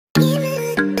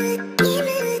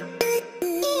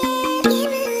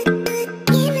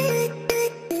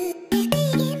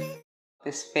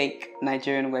fake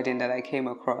Nigerian wedding that I came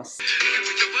across.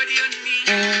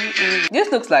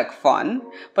 This looks like fun,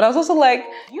 but I was also like,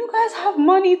 you guys have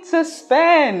money to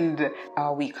spend.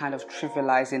 Are we kind of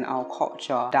trivializing our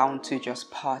culture down to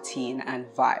just partying and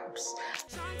vibes?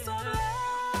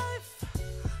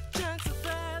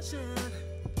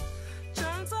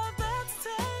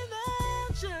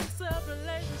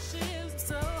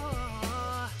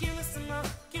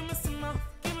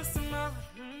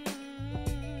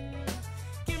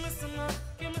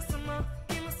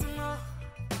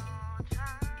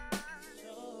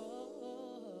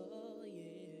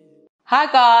 Hi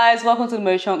guys, welcome to the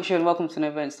Mochunks show and welcome to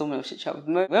another installment of Chit Chat with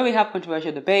Mo, where we have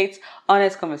controversial debates,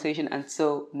 honest conversation and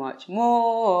so much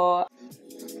more.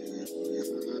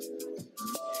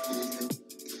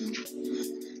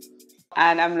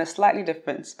 And I'm in a slightly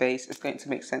different space. It's going to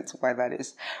make sense why that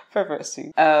is very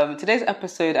soon. Today's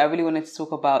episode, I really wanted to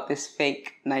talk about this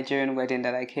fake Nigerian wedding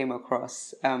that I came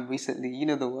across recently. You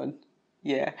know the one.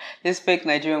 Yeah, this fake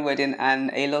Nigerian wedding and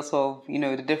a lot of,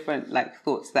 the different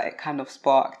thoughts that it kind of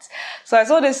sparked. So I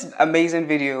saw this amazing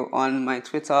video on my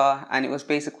Twitter and it was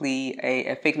basically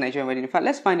a fake Nigerian wedding. In fact,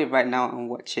 let's find it right now and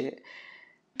watch it.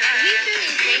 We do a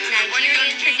fake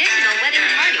Nigerian traditional wedding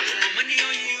party.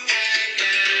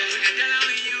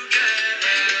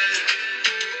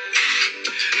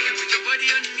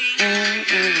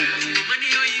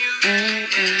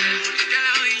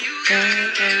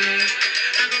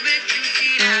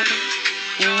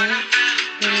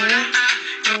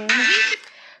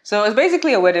 So it's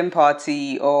basically a wedding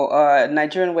party or a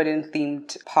Nigerian wedding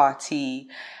themed party.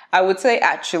 I would say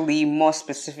actually more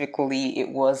specifically it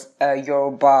was a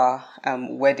Yoruba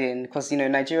wedding because,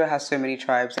 Nigeria has so many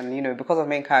tribes and, because of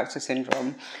main character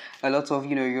syndrome, a lot of,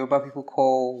 Yoruba people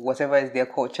call whatever is their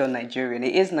culture Nigerian.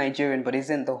 It is Nigerian, but it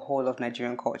isn't the whole of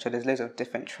Nigerian culture. There's loads of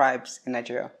different tribes in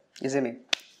Nigeria. You see me?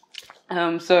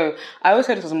 So I always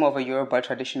heard this was more of a Yoruba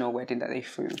traditional wedding that they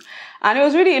threw. And it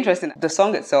was really interesting. The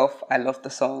song itself, I loved the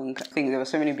song. I think there were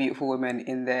so many beautiful women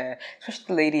in there, especially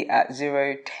the lady at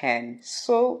 010.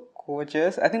 So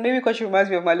gorgeous. I think maybe because she reminds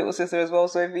me of my little sister as well,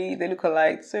 Sophie. They look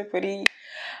alike, so pretty.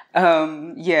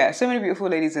 Yeah, so many beautiful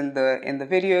ladies in the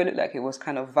video. It looked like it was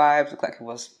kind of vibes, looked like it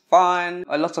was fun.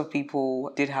 A lot of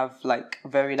people did have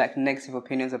very negative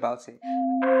opinions about it.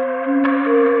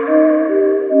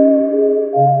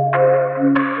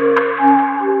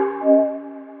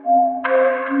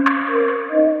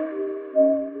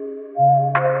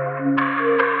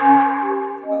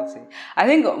 I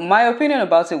think my opinion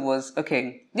about it was,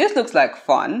 okay, this looks like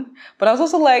fun, but I was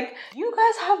also like, you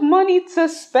guys have money to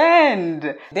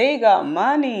spend. They got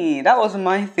money. That was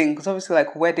my thing, because obviously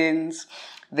weddings,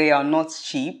 they are not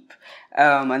cheap.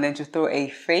 And then to throw a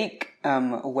fake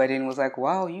wedding was like,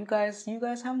 wow, you guys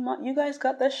have money, you guys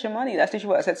got that shit money. That's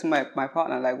literally what I said to my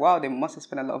partner, like, wow, they must have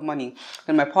spent a lot of money.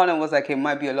 And my partner was like, it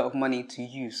might be a lot of money to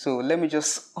you, so let me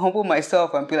just humble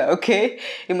myself and be like, okay,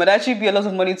 it might actually be a lot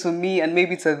of money to me and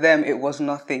maybe to them it was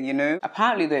nothing,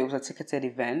 Apparently though, it was a ticketed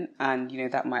event and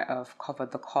that might have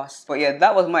covered the cost. But yeah,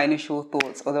 that was my initial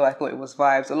thoughts, although I thought it was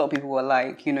vibes. A lot of people were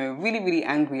like, really, really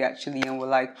angry actually, and were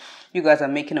like, you guys are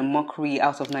making a mockery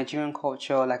out of Nigerian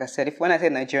culture. Like I said, when I say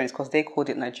Nigerian, it's because they called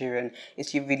it Nigerian.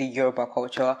 It's really Yoruba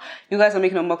culture. You guys are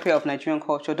making a mockery of Nigerian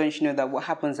culture. Don't you know that what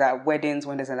happens at weddings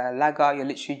when there's a laga, you're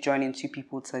literally joining two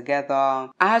people together?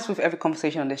 As with every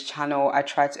conversation on this channel, I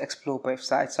try to explore both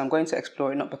sides. So I'm going to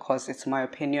explore it not because it's my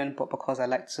opinion, but because I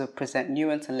like to present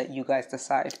nuance and let you guys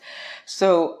decide.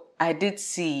 So I did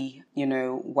see,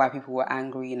 why people were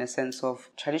angry in a sense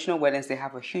of traditional weddings. They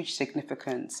have a huge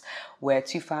significance where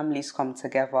two families come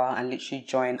together and literally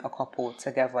join a couple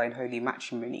together in holy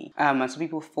matrimony. And so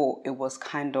people thought it was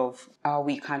are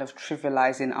we kind of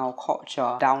trivializing our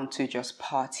culture down to just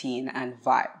partying and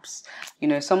vibes?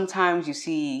 Sometimes you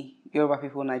see Yoruba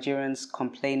people, Nigerians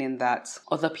complaining that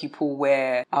other people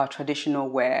wear our traditional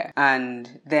wear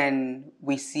and then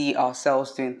we see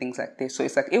ourselves doing things like this. So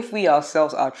it's like, if we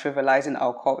ourselves are trivializing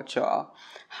our culture,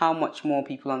 how much more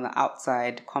people on the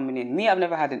outside coming in? Me, I've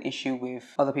never had an issue with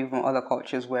other people from other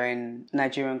cultures wearing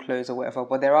Nigerian clothes or whatever,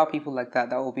 but there are people like that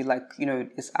will be like,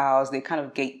 it's ours. They kind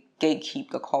of gatekeep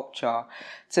the culture.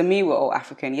 To me, we're all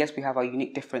African. Yes, we have our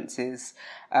unique differences,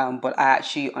 but I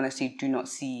actually honestly do not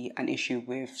see an issue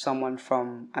with someone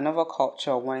from another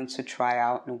culture wanting to try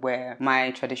out and wear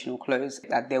my traditional clothes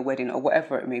at their wedding or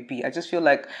whatever it may be. I just feel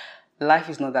like life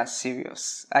is not that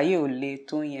serious. Are you late?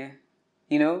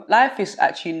 Life is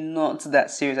actually not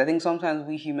that serious. I think sometimes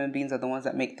we human beings are the ones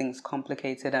that make things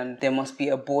complicated and there must be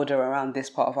a border around this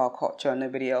part of our culture and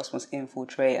nobody else must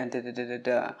infiltrate and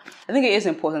da-da-da-da-da. I think it is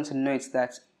important to note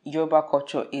that Yoruba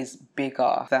culture is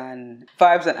bigger than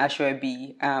vibes and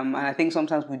Asoebi, and I think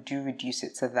sometimes we do reduce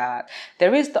it to that.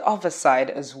 There is the other side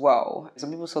as well.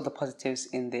 Some people saw the positives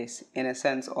in this, in a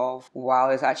sense of, wow,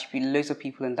 there's actually loads of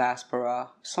people in diaspora,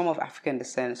 some of African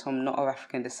descent, some not of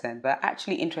African descent, but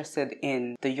actually interested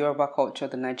in the Yoruba culture,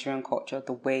 the Nigerian culture,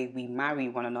 the way we marry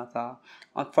one another.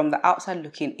 From the outside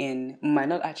looking in, might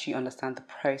not actually understand the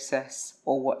process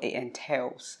or what it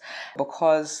entails,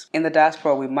 because in the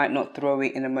diaspora we might not throw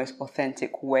it in the most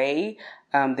authentic way.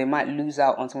 They might lose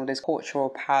out on some of those cultural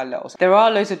parallels. There are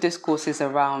loads of discourses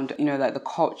around, like the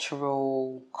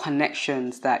cultural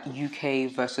connections that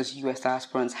UK versus US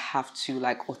diasporans have to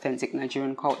like authentic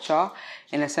Nigerian culture,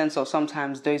 in a sense of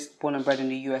sometimes those born and bred in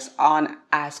the US aren't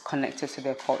as connected to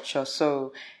their culture.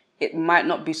 So it might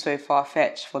not be so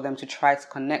far-fetched for them to try to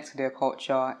connect to their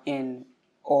culture in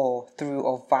or through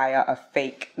or via a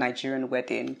fake Nigerian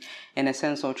wedding, in a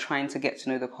sense of trying to get to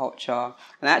know the culture.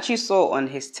 And I actually saw on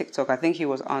his TikTok, I think he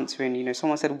was answering,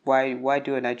 someone said, why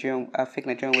do a fake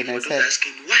Nigerian wedding? People are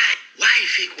asking, why a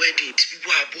fake wedding?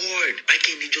 People are bored. Why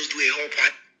can't they just do a whole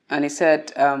party? And he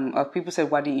said, people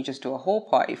said, why didn't you just do a whole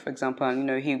party, for example? And,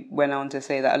 he went on to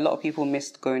say that a lot of people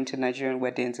missed going to Nigerian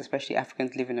weddings, especially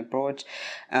Africans living abroad.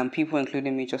 People,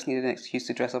 including me, just needed an excuse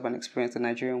to dress up and experience the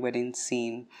Nigerian wedding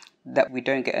scene that we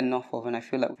don't get enough of, and I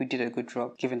feel like we did a good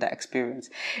job given that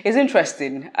experience. It's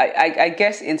interesting. I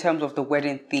guess in terms of the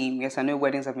wedding theme, yes, I know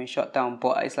weddings have been shut down,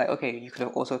 but it's like, okay, you could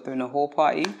have also thrown a whole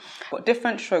party. But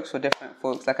different strokes for different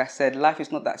folks. Like I said, life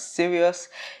is not that serious.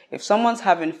 If someone's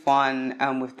having fun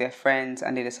with their friends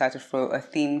and they decide to throw a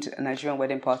themed Nigerian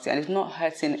wedding party and it's not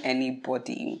hurting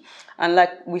anybody, and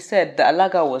like we said, the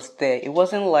alaga was there. It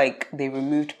wasn't like they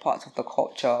removed parts of the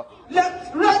culture.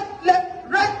 Left, right, left,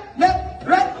 right, left,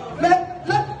 right.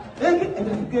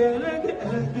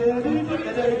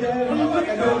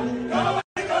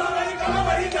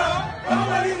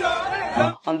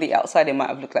 On the outside, it might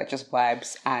have looked like just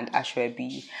vibes and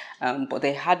Asoebi, but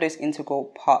they had those integral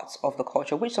parts of the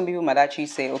culture, which some people might actually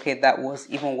say, okay, that was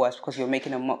even worse because you're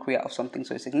making a mockery out of something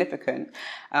so significant.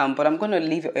 But I'm going to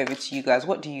leave it over to you guys.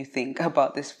 What do you think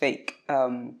about this fake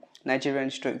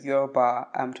Nigerian / Yoruba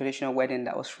traditional wedding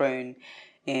that was thrown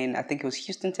in, I think it was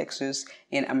Houston, Texas,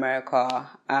 in America,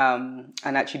 and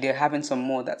actually they're having some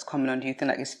more that's coming on. Do you think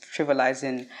like it's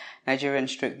trivializing Nigerian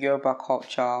 / Yoruba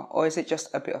culture, or is it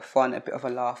just a bit of fun, a bit of a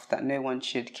laugh that no one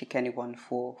should kick anyone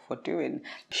for doing?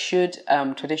 Should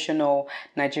traditional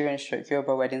Nigerian /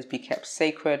 Yoruba weddings be kept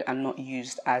sacred and not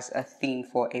used as a theme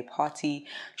for a party?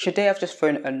 Should they have just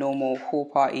thrown a normal hall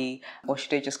party, or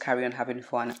should they just carry on having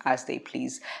fun as they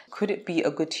please? Could it be a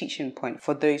good teaching point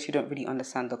for those who don't really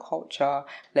understand the culture?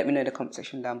 Let me know in the comment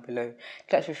section down below.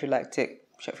 Let us know if you liked it.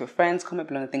 Share with your friends, comment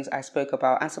below on the things I spoke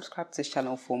about, and subscribe to this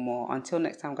channel for more. Until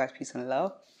next time, guys, peace and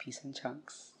love. Peace and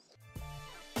chunks.